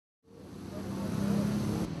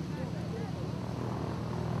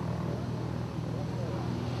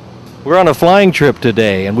We're on a flying trip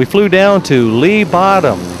today, and we flew down to Lee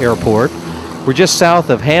Bottom Airport. We're just south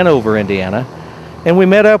of Hanover, Indiana, and we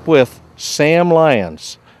met up with Sam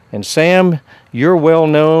Lyons. And Sam, you're well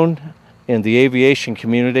known in the aviation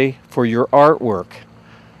community for your artwork,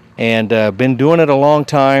 and been doing it a long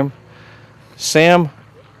time. Sam,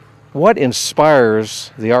 what inspires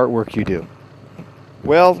the artwork you do?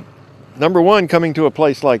 Well, number one, coming to a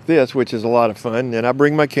place like this, which is a lot of fun, and I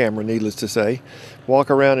bring my camera, needless to say,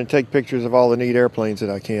 walk around and take pictures of all the neat airplanes that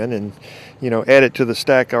I can, and add it to the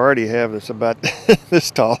stack I already have that's about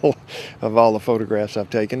this tall of all the photographs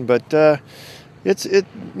I've taken. But coming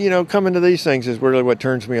to these things is really what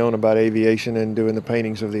turns me on about aviation and doing the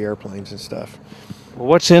paintings of the airplanes and stuff. Well,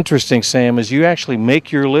 what's interesting, Sam, is you actually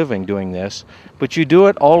make your living doing this, but you do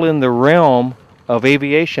it all in the realm of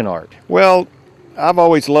aviation art. Well, I've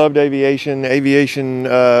always loved aviation.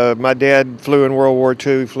 My dad flew in World War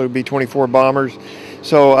II, flew B-24 bombers.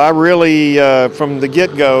 So I really, from the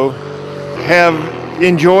get-go, have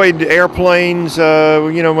enjoyed airplanes.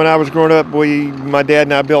 When I was growing up, my dad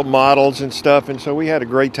and I built models and stuff, and so we had a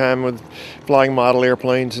great time with flying model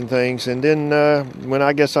airplanes and things. And then when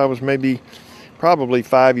I guess I was probably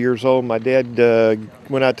 5 years old, my dad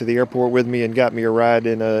went out to the airport with me and got me a ride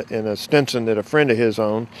in a Stinson that a friend of his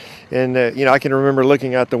owned. And I can remember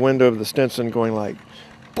looking out the window of the Stinson going like,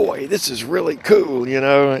 boy, this is really cool,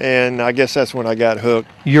 and I guess that's when I got hooked.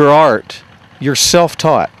 Your art, you're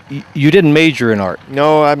self-taught. You didn't major in art.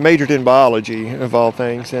 No, I majored in biology, of all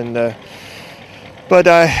things, but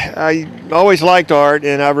I always liked art,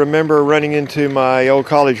 and I remember running into my old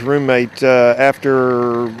college roommate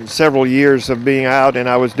after several years of being out, and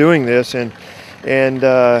I was doing this, and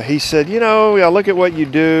he said, I look at what you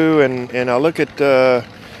do, and I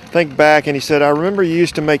think back, and he said, I remember you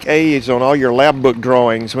used to make A's on all your lab book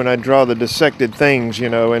drawings when I draw the dissected things,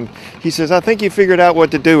 and he says, I think you figured out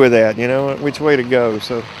what to do with that, which way to go.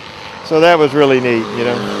 So that was really neat,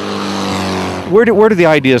 Where do the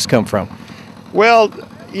ideas come from? Well,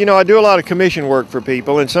 I do a lot of commission work for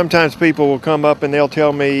people, and sometimes people will come up and they'll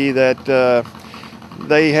tell me that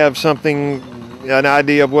they have an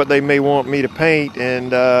idea of what they may want me to paint,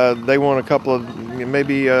 and they want a couple of,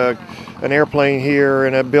 maybe an airplane here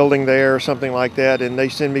and a building there or something like that, and they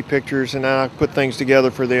send me pictures and I put things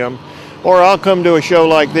together for them. Or I'll come to a show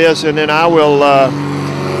like this and then I will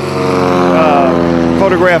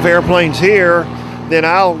photograph airplanes here. Then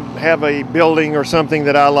I'll have a building or something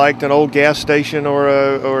that I liked, an old gas station or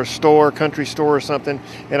a store, country store or something,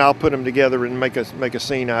 and I'll put them together and make a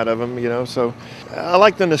scene out of them, So I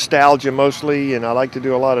like the nostalgia mostly, and I like to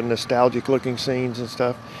do a lot of nostalgic looking scenes and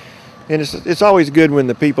stuff. And it's always good when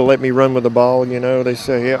the people let me run with the ball, They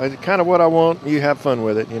say, yeah, it's kind of what I want, you have fun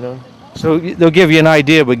with it, So they'll give you an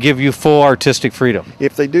idea, but give you full artistic freedom.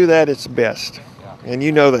 If they do that, it's best. And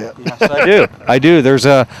you know that. Yes, I do. I do. There's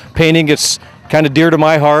a painting that's kind of dear to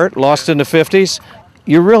my heart, Lost in the 50s.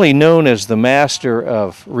 You're really known as the master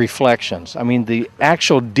of reflections. I mean, the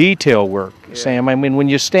actual detail work, yeah. Sam. I mean, when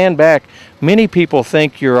you stand back, many people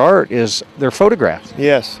think your art is their photographs.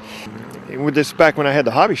 Yes. With this, back when I had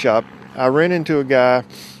the hobby shop, I ran into a guy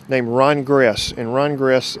named Ron Gress, and Ron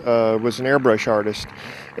Gress was an airbrush artist,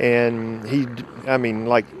 and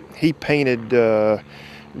he painted the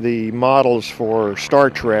models for Star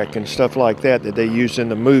Trek and stuff like that they used in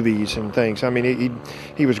the movies and things. I mean,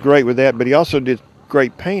 he was great with that, but he also did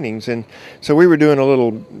great paintings, and so we were doing a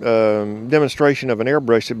little demonstration of an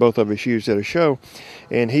airbrush that both of us used at a show,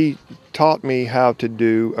 and he taught me how to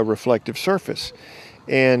do a reflective surface.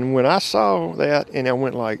 And when I saw that, and I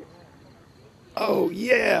went like, oh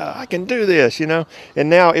yeah, I can do this, And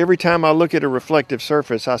now every time I look at a reflective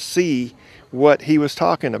surface, I see what he was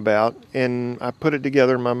talking about, and I put it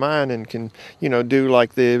together in my mind and can, do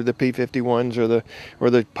like the P-51s or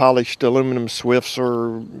the polished aluminum Swifts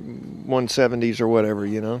or 170s or whatever,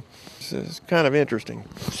 It's kind of interesting.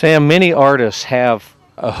 Sam, many artists have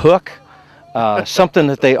a hook, something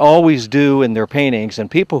that they always do in their paintings, and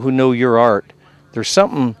people who know your art, there's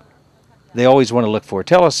something they always want to look for.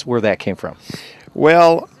 Tell us where that came from.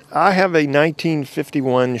 Well, I have a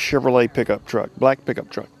 1951 Chevrolet pickup truck, black pickup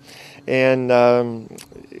truck. And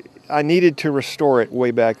I needed to restore it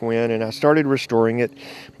way back when, and I started restoring it,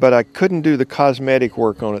 but I couldn't do the cosmetic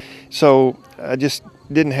work on it. So I just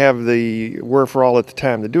didn't have the wherewithal at the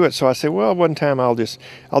time to do it. So I said, well, one time I'll do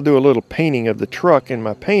a little painting of the truck in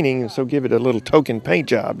my painting, and so give it a little token paint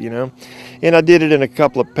job, And I did it in a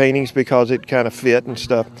couple of paintings because it kind of fit and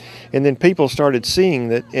stuff. And then people started seeing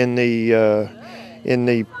that in in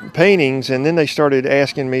the paintings, and then they started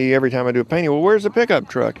asking me every time I do a painting, well, where's the pickup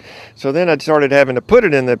truck? So then I started having to put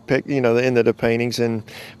it in the the paintings, and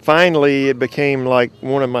finally it became like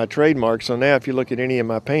one of my trademarks. So now if you look at any of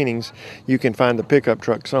my paintings, you can find the pickup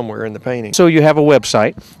truck somewhere in the painting. So you have a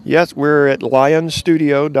website? Yes, we're at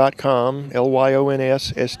lyonsstudio.com,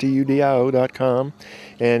 lyonsstudio.com,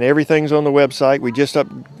 and everything's on the website. We just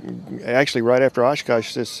actually right after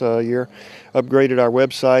Oshkosh this year, upgraded our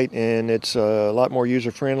website, and it's a lot more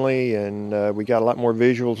user-friendly, and we got a lot more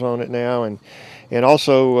visuals on it now. And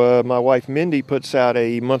also, my wife Mindy puts out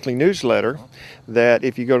a monthly newsletter that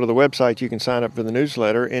if you go to the website, you can sign up for the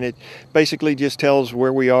newsletter, and it basically just tells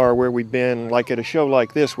where we are, where we've been. Like at a show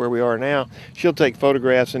like this, where we are now, she'll take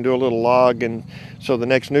photographs and do a little log, and so the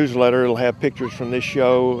next newsletter will have pictures from this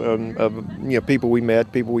show of people we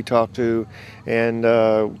met, people we talked to, and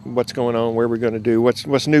what's going on, where we're going to do,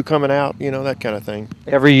 what's new coming out, that kind of thing.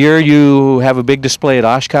 Every year you have a big display at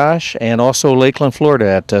Oshkosh and also Lakeland, Florida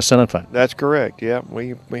at Sun and Fun. That's correct. Yeah,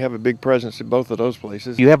 we have a big presence at both of those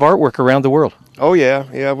places. You have artwork around the world. Oh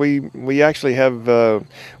yeah. We actually have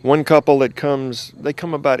one couple that comes. They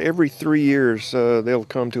come about every 3 years. They'll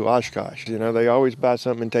come to Oshkosh. They always buy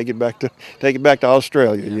something and take it back to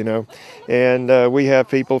Australia. And we have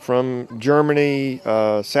people from Germany,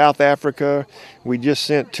 South Africa. We just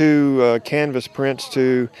sent 2 canvas prints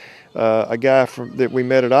to a guy that we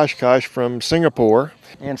met at Oshkosh from Singapore.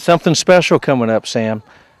 And something special coming up, Sam.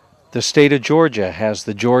 The state of Georgia has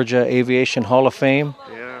the Georgia Aviation Hall of Fame.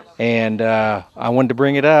 Yeah. And I wanted to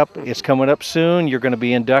bring it up. It's coming up soon. You're going to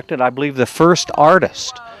be inducted, I believe, the first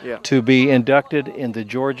artist to be inducted in the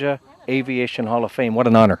Georgia Aviation Hall of Fame. What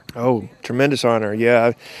an honor. Oh, tremendous honor.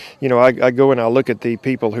 Yeah. I go and I look at the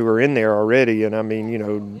people who are in there already, and I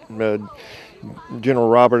mean, General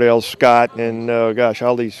Robert L. Scott and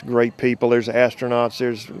all these great people. There's astronauts,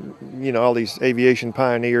 there's all these aviation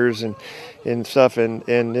pioneers and stuff, and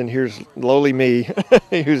then here's lowly me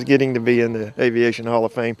who's getting to be in the Aviation Hall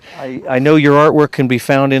of Fame. I know your artwork can be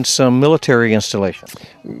found in some military installations.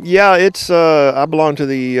 Yeah, it's I belong to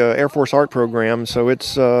the Air Force art program, so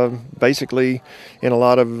it's basically in a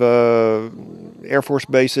lot of Air Force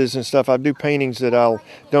bases and stuff. I do paintings that I'll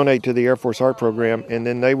donate to the Air Force art program, and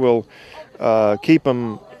then they will keep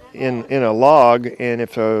them in a log, and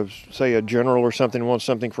if say a general or something wants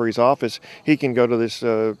something for his office, he can go to this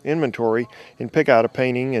inventory and pick out a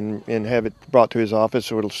painting and have it brought to his office,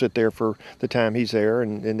 so it'll sit there for the time he's there,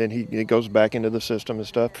 and then it goes back into the system and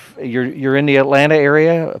stuff. You're in the Atlanta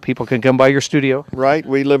area. People can come by your studio. Right.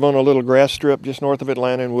 We live on a little grass strip just north of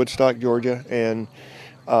Atlanta in Woodstock, Georgia, and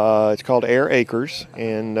it's called Air Acres,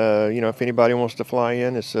 and if anybody wants to fly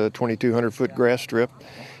in, it's a 2,200-foot grass strip.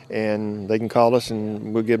 And they can call us,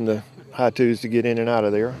 and we'll give them the high twos to get in and out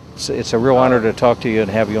of there. It's a real honor to talk to you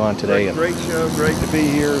and have you on today. Great show, great to be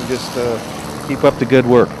here. Just keep up the good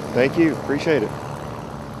work. Thank you, appreciate it.